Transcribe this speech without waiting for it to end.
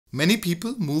Many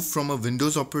people move from a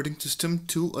Windows operating system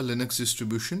to a Linux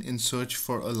distribution in search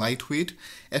for a lightweight,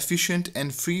 efficient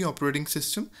and free operating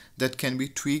system that can be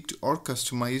tweaked or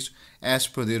customized as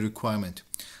per their requirement.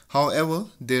 However,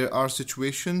 there are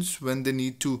situations when they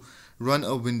need to run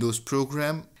a Windows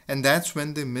program, and that's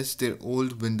when they miss their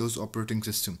old Windows operating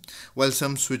system, while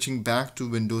some switching back to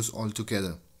Windows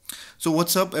altogether. So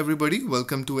what's up everybody,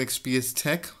 welcome to XPS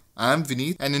Tech. I'm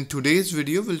Vineet, and in today's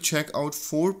video we'll check out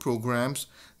 4 programs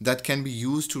that can be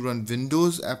used to run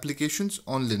Windows applications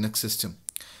on Linux system.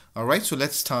 Alright, so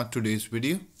let's start today's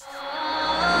video.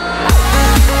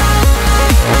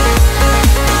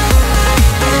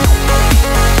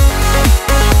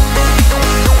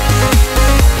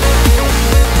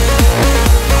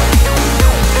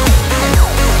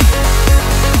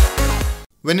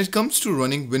 When it comes to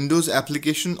running Windows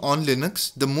application on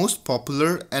Linux, the most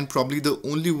popular and probably the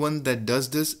only one that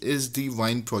does this is the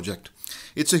Wine project.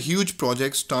 It's a huge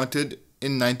project started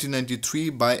in 1993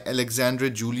 by Alexandre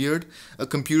Juillard, a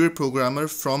computer programmer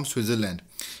from Switzerland.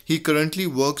 He currently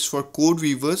works for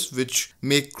Codeweavers, which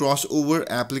make crossover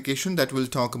application that we'll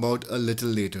talk about a little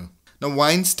later. Now,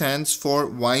 Wine stands for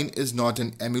Wine is not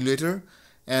an emulator.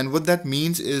 And what that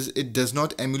means is it does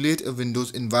not emulate a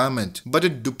Windows environment, but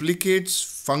it duplicates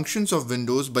functions of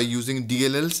Windows by using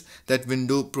DLLs that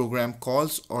Windows program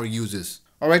calls or uses.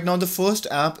 Alright, now the first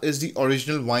app is the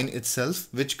original Wine itself,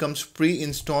 which comes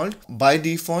pre-installed by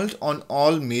default on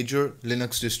all major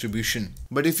Linux distribution.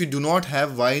 But if you do not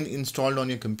have Wine installed on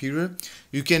your computer,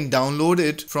 you can download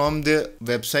it from the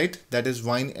website, that is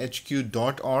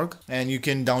winehq.org, and you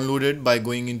can download it by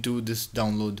going into this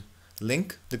download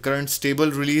link. The current stable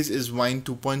release is Wine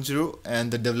 2.0 and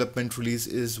the development release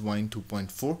is Wine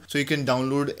 2.4. So you can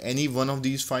download any one of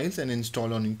these files and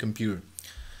install on your computer.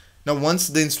 Now once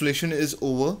the installation is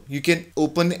over, you can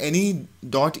open any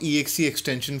 .exe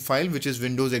extension file, which is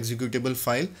Windows executable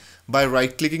file, by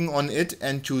right clicking on it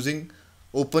and choosing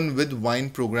open with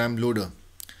Wine program loader.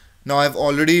 Now I've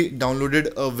already downloaded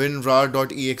a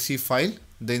winrar.exe file,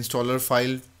 the installer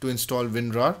file to install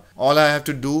WinRAR. All I have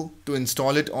to do to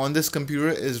install it on this computer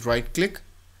is right click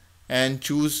and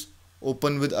choose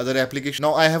open with other application.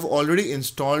 Now I have already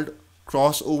installed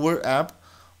crossover app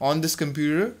on this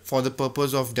computer for the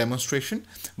purpose of demonstration,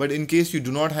 but in case you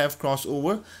do not have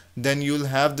crossover, then you'll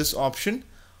have this option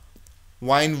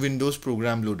Wine Windows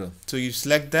program loader. So you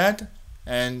select that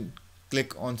and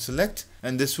click on select,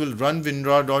 and this will run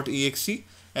winrar.exe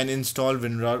and install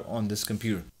WinRAR on this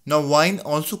computer. Now Wine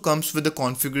also comes with a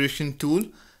configuration tool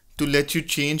to let you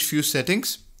change few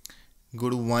settings. Go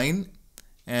to Wine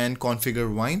and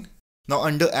configure Wine. Now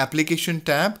under application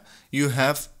tab you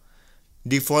have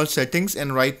default settings,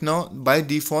 and right now by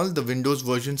default the Windows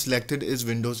version selected is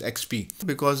Windows XP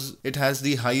because it has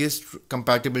the highest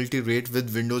compatibility rate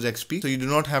with Windows XP, so you do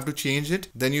not have to change it.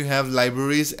 Then you have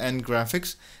libraries and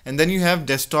graphics, and then you have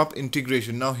desktop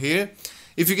integration. Now here,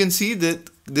 if you can see that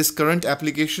this current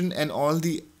application and all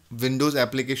the Windows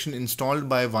application installed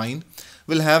by Wine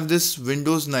will have this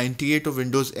Windows 98 or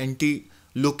Windows NT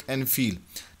look and feel.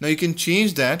 Now you can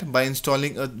change that by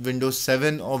installing a Windows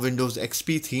 7 or Windows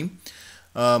XP theme.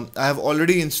 I have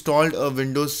already installed a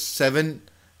Windows 7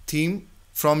 theme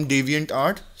from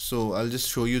DeviantArt, so I'll just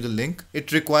show you the link.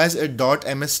 It requires a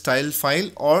 .ms style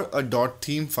file or a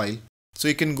 .theme file. So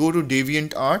you can go to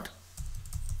DeviantArt,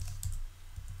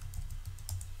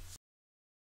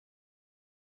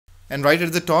 and right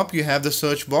at the top you have the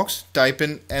search box. Type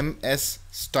in ms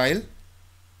style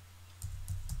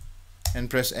and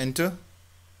press enter.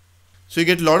 So you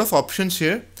get a lot of options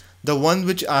here. The one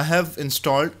which I have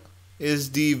installed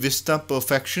is the Vista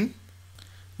Perfection.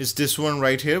 It's this one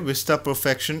right here, Vista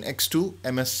Perfection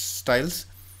X2 MS Styles.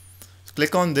 So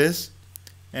click on this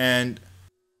and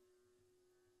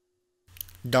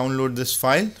download this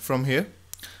file from here.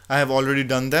 I have already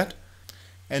done that.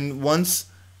 And once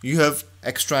you have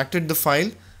extracted the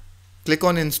file, click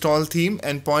on install theme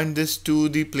and point this to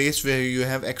the place where you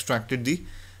have extracted the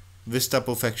Vista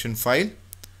Perfection file,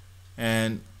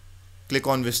 and click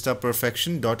on Vista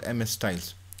Perfection.ms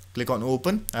styles. Click on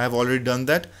open. I have already done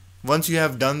that. Once you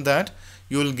have done that,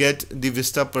 you will get the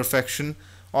Vista Perfection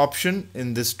option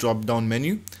in this drop down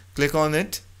menu. Click on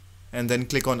it and then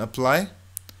click on apply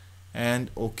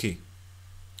and OK.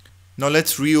 Now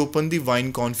let's reopen the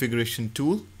Wine configuration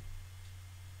tool.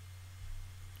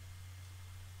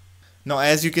 Now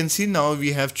as you can see, now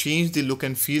we have changed the look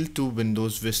and feel to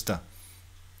Windows Vista.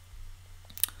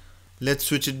 Let's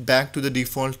switch it back to the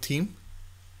default theme.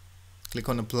 Click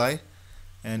on apply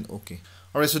and OK.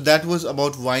 Alright, so that was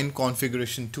about Wine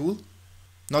configuration tool.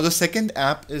 Now the second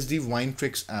app is the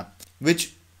Winetricks app,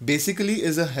 which basically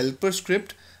is a helper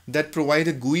script that provide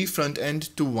a GUI front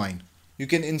end to Wine. You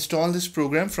can install this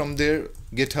program from their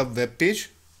GitHub webpage,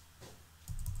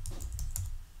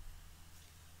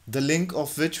 the link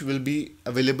of which will be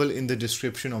available in the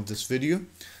description of this video.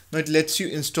 Now it lets you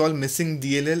install missing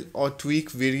DLL or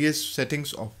tweak various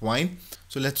settings of Wine.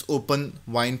 So let's open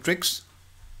Winetricks.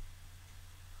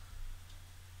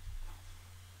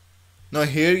 Now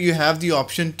here you have the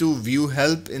option to view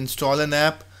help, install an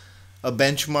app, a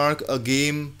benchmark, a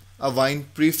game, a Wine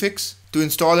prefix. To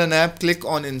install an app, click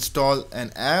on install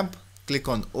an app, click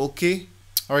on OK.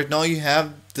 Alright, now you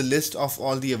have the list of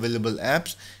all the available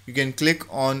apps. You can click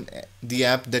on the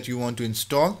app that you want to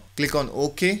install, click on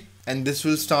OK, and this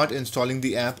will start installing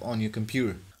the app on your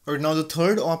computer. Alright, now the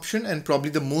third option and probably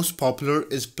the most popular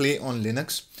is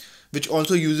PlayonLinux, which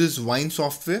also uses Wine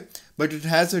software, but it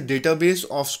has a database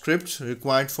of scripts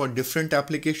required for different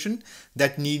applications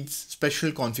that needs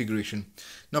special configuration.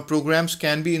 Now programs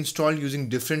can be installed using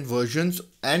different versions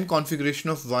and configuration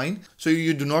of Wine, so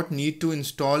you do not need to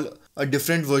install a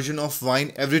different version of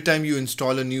Wine every time you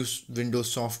install a new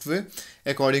Windows software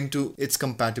according to its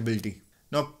compatibility.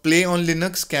 Now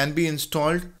PlayonLinux can be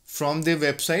installed from their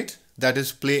website, that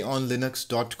is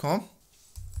PlayonLinux.com.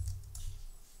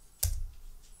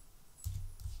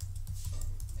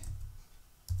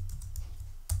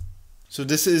 So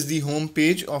this is the home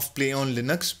page of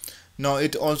PlayonLinux. Now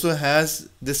it also has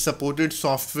this supported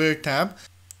software tab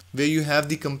where you have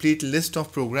the complete list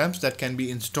of programs that can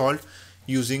be installed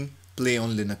using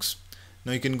PlayonLinux.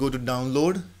 Now you can go to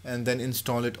download and then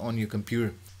install it on your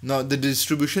computer. Now the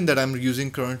distribution that I'm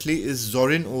using currently is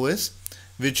Zorin OS,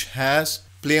 which has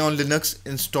PlayonLinux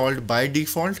installed by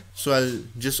default. So I'll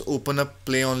just open up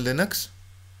PlayonLinux.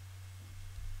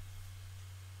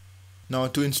 Now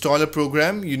to install a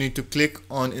program, you need to click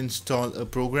on install a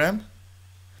program,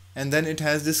 and then it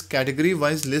has this category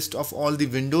wise list of all the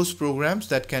Windows programs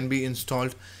that can be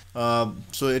installed.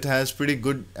 So it has pretty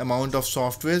good amount of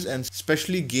softwares and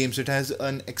especially games. It has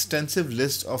an extensive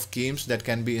list of games that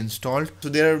can be installed. So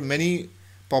there are many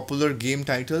popular game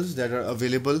titles that are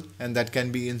available and that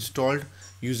can be installed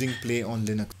using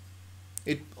PlayonLinux.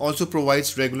 It also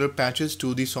provides regular patches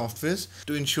to the softwares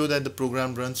to ensure that the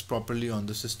program runs properly on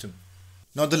the system.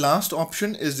 Now the last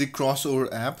option is the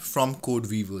Crossover app from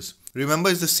Codeweavers. Remember,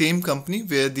 it's the same company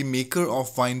where the maker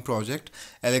of Wine project,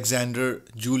 Alexander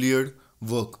Juilliard,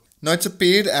 work. Now it's a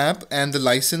paid app and the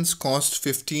license costs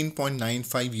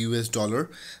 $15.95 US,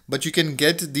 but you can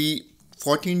get the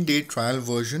 14-day trial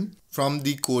version from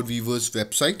the Codeweavers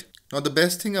website. Now the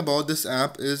best thing about this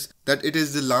app is that it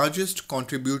is the largest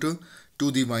contributor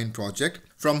to the Wine project,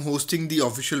 from hosting the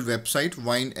official website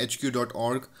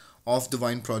winehq.org of the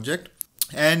Wine project,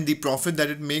 and the profit that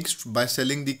it makes by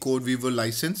selling the Codeweaver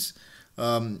license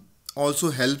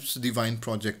also helps the Wine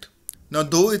project. Now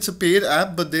though it's a paid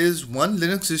app, but there is one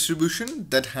Linux distribution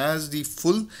that has the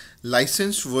full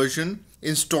licensed version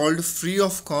installed free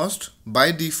of cost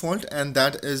by default, and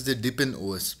that is the Deepin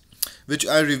OS, which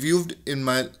I reviewed in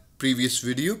my previous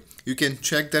video. You can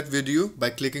check that video by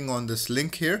clicking on this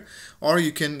link here, or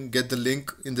you can get the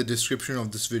link in the description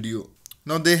of this video.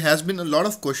 Now there has been a lot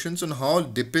of questions on how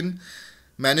Deepin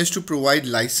managed to provide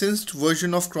licensed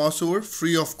version of Crossover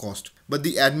free of cost. But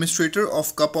the administrator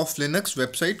of Cup of Linux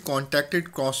website contacted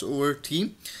Crossover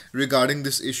team regarding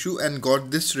this issue and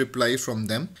got this reply from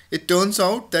them. It turns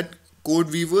out that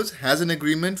Codeweavers has an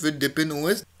agreement with Deepin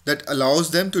OS that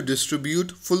allows them to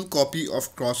distribute full copy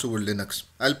of Crossover Linux.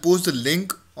 I'll post the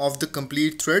link of the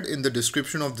complete thread in the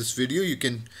description of this video. You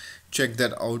can check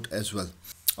that out as well.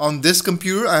 On this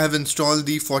computer, I have installed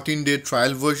the 14-day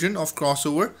trial version of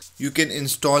Crossover. You can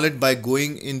install it by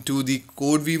going into the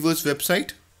Codeweavers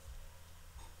website.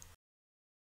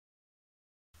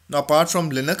 Now apart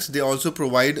from Linux, they also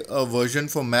provide a version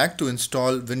for Mac to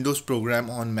install Windows program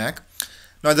on Mac.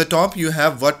 Now at the top you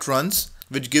have what runs,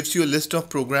 which gives you a list of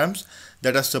programs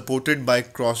that are supported by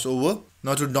Crossover.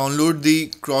 Now to download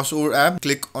the Crossover app,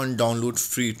 click on download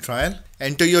free trial.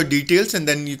 Enter your details and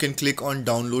then you can click on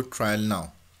download trial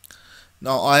now.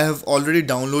 Now I have already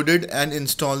downloaded and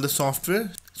installed the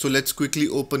software. So let's quickly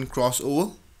open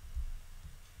Crossover.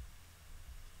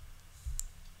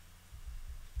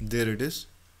 There it is.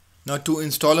 Now to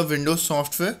install a Windows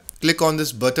software, click on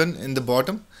this button in the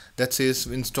bottom that says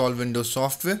install Windows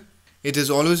software. It is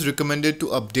always recommended to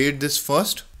update this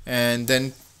first and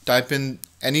then type in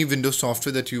any Windows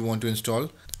software that you want to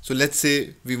install. So let's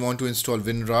say we want to install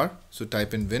WinRAR. So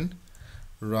type in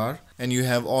WinRAR and you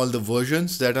have all the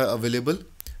versions that are available.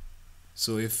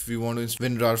 So if we want to install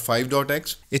WinRAR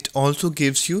 5.x, it also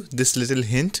gives you this little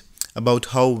hint about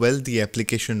how well the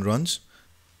application runs.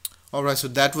 Alright, so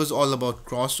that was all about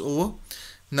Crossover.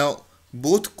 Now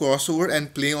Both Crossover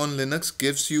and PlayonLinux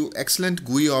gives you excellent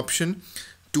GUI option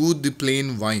to the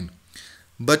plain Wine.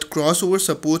 But Crossover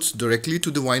supports directly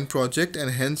to the Wine project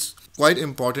and hence quite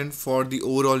important for the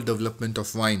overall development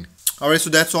of Wine. Alright, so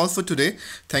that's all for today.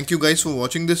 Thank you guys for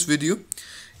watching this video.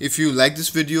 If you like this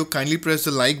video, kindly press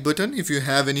the like button. If you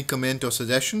have any comment or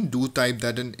suggestion, do type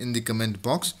that in the comment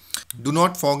box. Do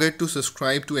not forget to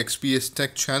subscribe to XPS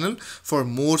Tech channel for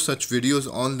more such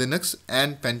videos on Linux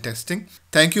and pen testing.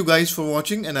 Thank you guys for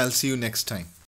watching and I'll see you next time.